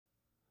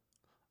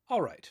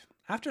Alright,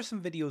 after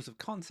some videos of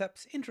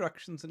concepts,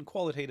 introductions, and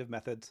qualitative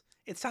methods,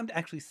 it's time to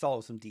actually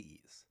solve some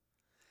DEs.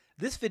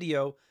 This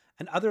video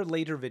and other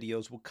later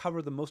videos will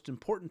cover the most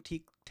important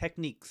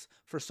techniques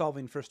for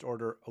solving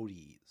first-order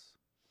ODEs.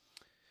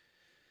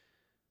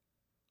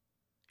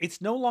 It's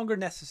no longer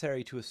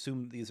necessary to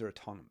assume these are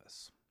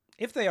autonomous.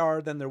 If they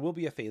are, then there will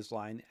be a phase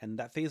line, and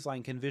that phase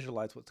line can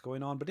visualize what's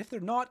going on, but if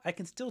they're not, I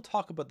can still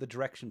talk about the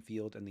direction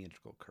field and the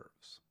integral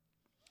curves.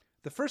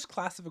 The first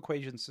class of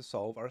equations to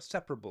solve are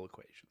separable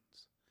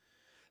equations.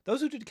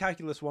 Those who did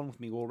Calculus 1 with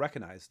me will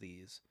recognize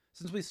these,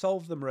 since we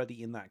solved them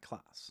already in that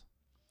class.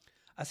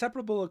 A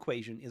separable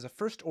equation is a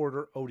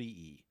first-order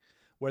ODE,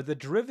 where the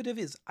derivative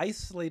is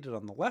isolated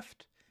on the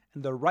left,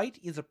 and the right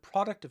is a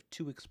product of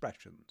two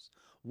expressions,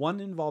 one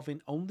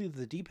involving only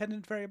the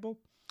dependent variable,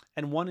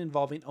 and one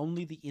involving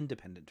only the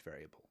independent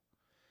variable.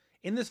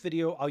 In this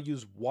video, I'll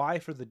use y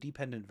for the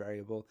dependent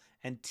variable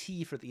and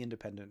t for the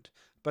independent,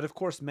 but of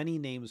course many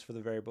names for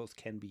the variables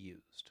can be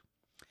used.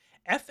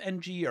 F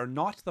and g are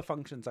not the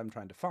functions I'm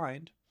trying to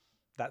find,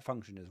 that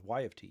function is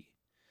y of t,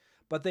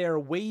 but they are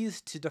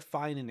ways to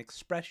define an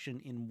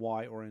expression in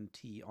y or in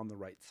t on the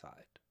right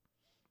side.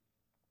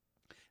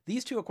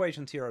 These two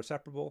equations here are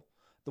separable.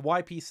 The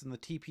y piece and the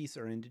t piece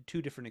are in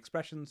two different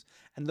expressions,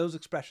 and those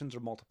expressions are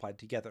multiplied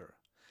together.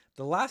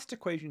 The last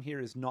equation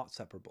here is not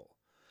separable.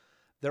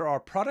 There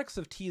are products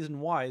of t's and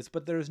y's,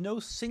 but there is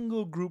no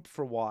single group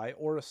for y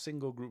or a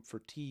single group for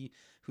t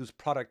whose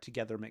product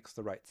together makes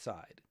the right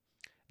side.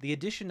 The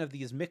addition of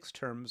these mixed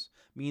terms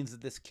means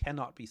that this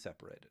cannot be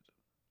separated.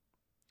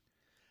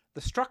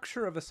 The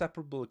structure of a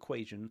separable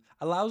equation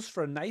allows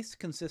for a nice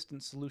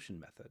consistent solution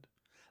method.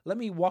 Let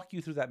me walk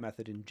you through that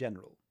method in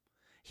general.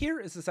 Here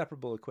is the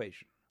separable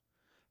equation.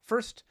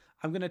 First,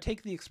 I'm going to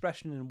take the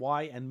expression in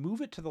y and move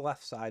it to the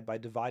left side by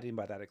dividing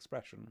by that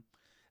expression.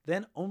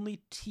 Then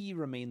only t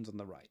remains on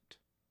the right.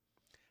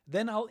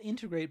 Then I'll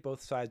integrate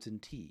both sides in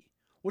t,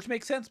 which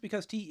makes sense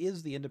because t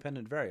is the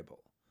independent variable.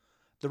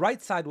 The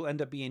right side will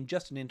end up being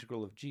just an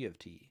integral of g of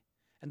t,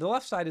 and the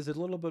left side is a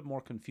little bit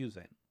more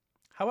confusing.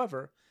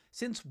 However,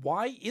 since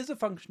y is a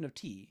function of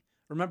t,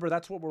 remember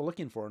that's what we're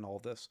looking for in all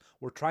of this,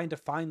 we're trying to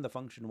find the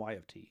function y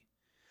of t.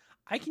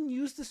 I can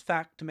use this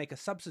fact to make a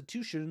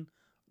substitution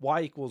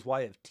y equals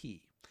y of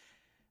t.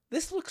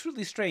 This looks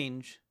really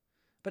strange,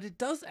 but it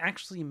does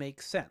actually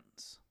make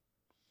sense.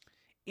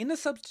 In a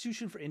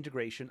substitution for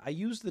integration, I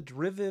use the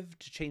derivative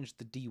to change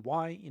the dy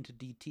into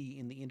dt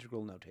in the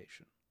integral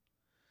notation.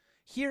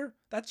 Here,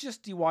 that's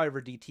just dy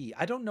over dt.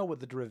 I don't know what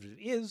the derivative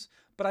is,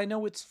 but I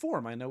know its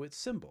form, I know its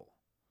symbol.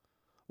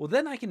 Well,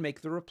 then I can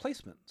make the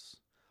replacements.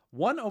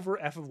 1 over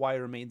f of y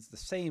remains the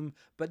same,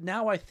 but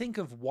now I think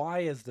of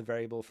y as the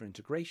variable for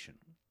integration.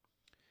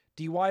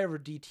 dy over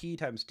dt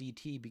times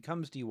dt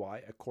becomes dy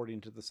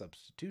according to the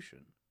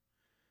substitution.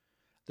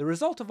 The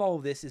result of all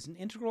of this is an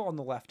integral on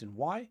the left in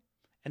y,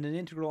 and an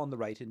integral on the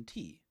right in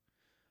t.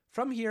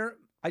 From here,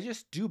 I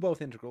just do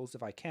both integrals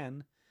if I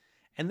can,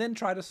 and then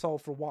try to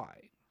solve for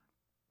y.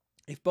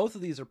 If both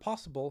of these are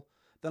possible,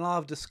 then I'll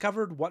have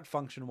discovered what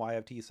function y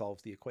of t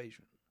solves the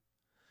equation.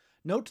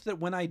 Note that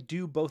when I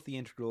do both the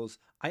integrals,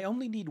 I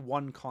only need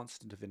one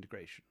constant of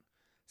integration,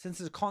 since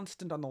the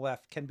constant on the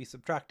left can be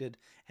subtracted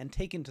and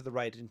taken to the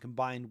right and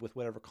combined with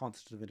whatever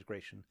constant of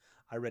integration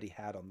I already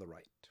had on the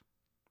right.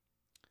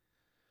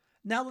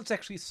 Now let's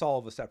actually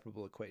solve a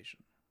separable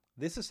equation.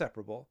 This is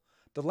separable.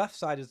 The left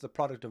side is the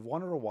product of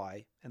 1 over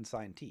y and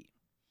sine t.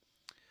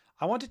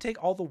 I want to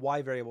take all the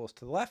y variables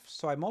to the left,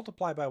 so I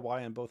multiply by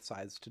y on both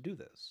sides to do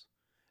this.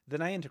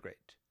 Then I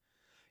integrate.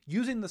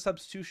 Using the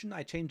substitution,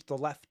 I change the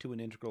left to an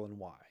integral in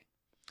y.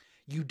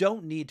 You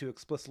don't need to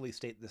explicitly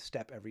state this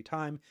step every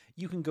time.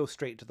 You can go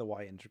straight to the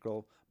y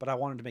integral, but I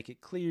wanted to make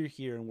it clear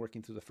here in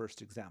working through the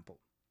first example.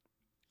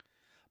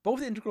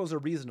 Both integrals are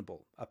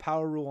reasonable, a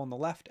power rule on the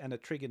left and a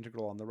trig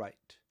integral on the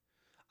right.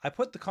 I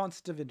put the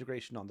constant of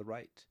integration on the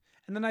right,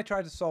 and then I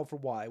try to solve for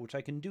y, which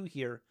I can do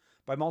here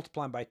by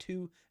multiplying by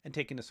 2 and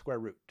taking a square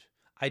root.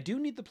 I do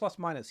need the plus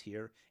minus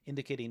here,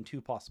 indicating two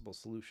possible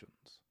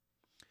solutions.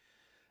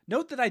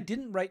 Note that I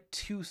didn't write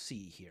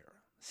 2c here.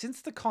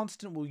 Since the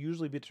constant will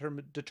usually be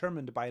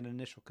determined by an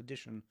initial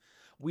condition,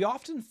 we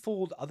often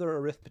fold other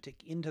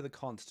arithmetic into the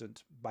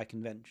constant by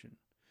convention.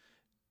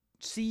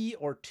 C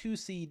or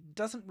 2c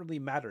doesn't really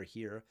matter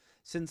here,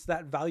 since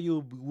that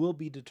value will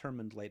be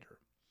determined later.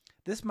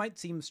 This might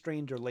seem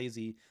strange or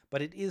lazy,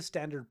 but it is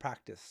standard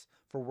practice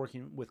for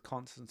working with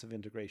constants of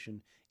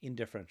integration in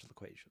differential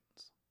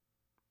equations.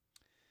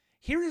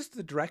 Here is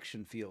the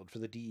direction field for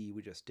the DE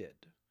we just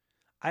did.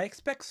 I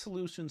expect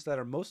solutions that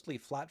are mostly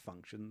flat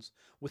functions,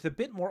 with a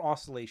bit more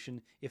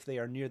oscillation if they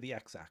are near the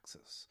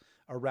x-axis,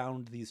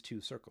 around these two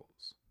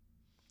circles.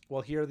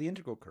 Well, here are the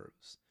integral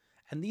curves.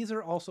 And these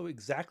are also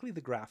exactly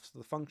the graphs of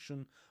the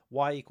function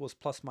y equals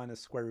plus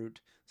minus square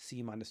root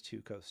c minus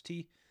 2 cos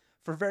t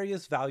for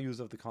various values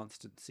of the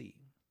constant c.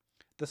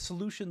 The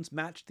solutions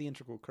match the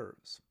integral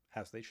curves,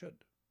 as they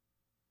should.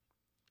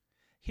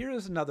 Here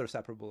is another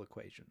separable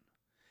equation.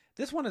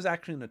 This one is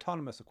actually an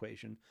autonomous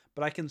equation,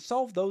 but I can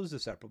solve those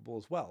as separable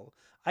as well.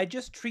 I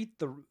just treat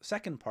the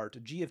second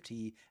part, g of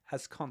t,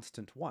 as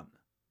constant 1.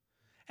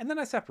 And then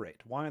I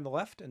separate y on the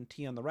left and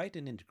t on the right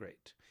and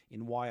integrate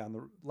in y on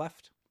the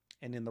left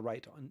and in the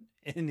right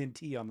and in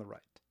t on the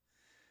right.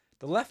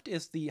 The left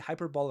is the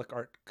hyperbolic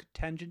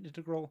arctangent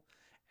integral,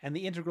 and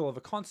the integral of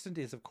a constant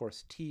is, of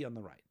course, t on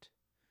the right.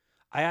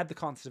 I add the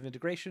constant of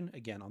integration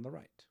again on the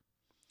right.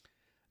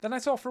 Then I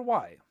solve for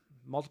y.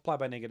 Multiply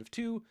by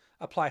 -2,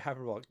 apply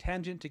hyperbolic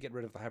tangent to get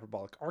rid of the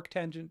hyperbolic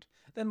arctangent,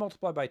 then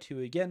multiply by 2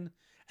 again,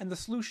 and the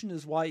solution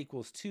is y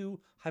equals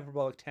 2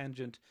 hyperbolic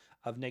tangent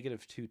of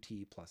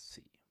 -2t plus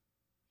c.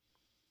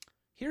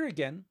 Here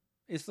again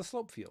is the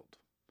slope field,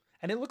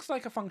 and it looks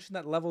like a function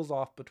that levels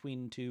off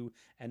between 2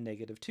 and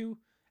 -2,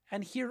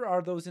 and here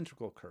are those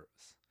integral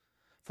curves,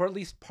 for at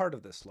least part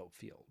of this slope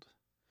field.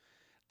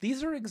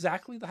 These are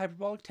exactly the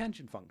hyperbolic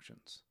tangent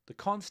functions. The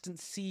constant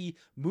c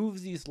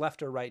moves these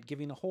left or right,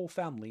 giving a whole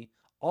family,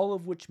 all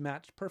of which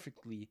match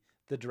perfectly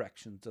the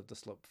directions of the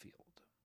slope field.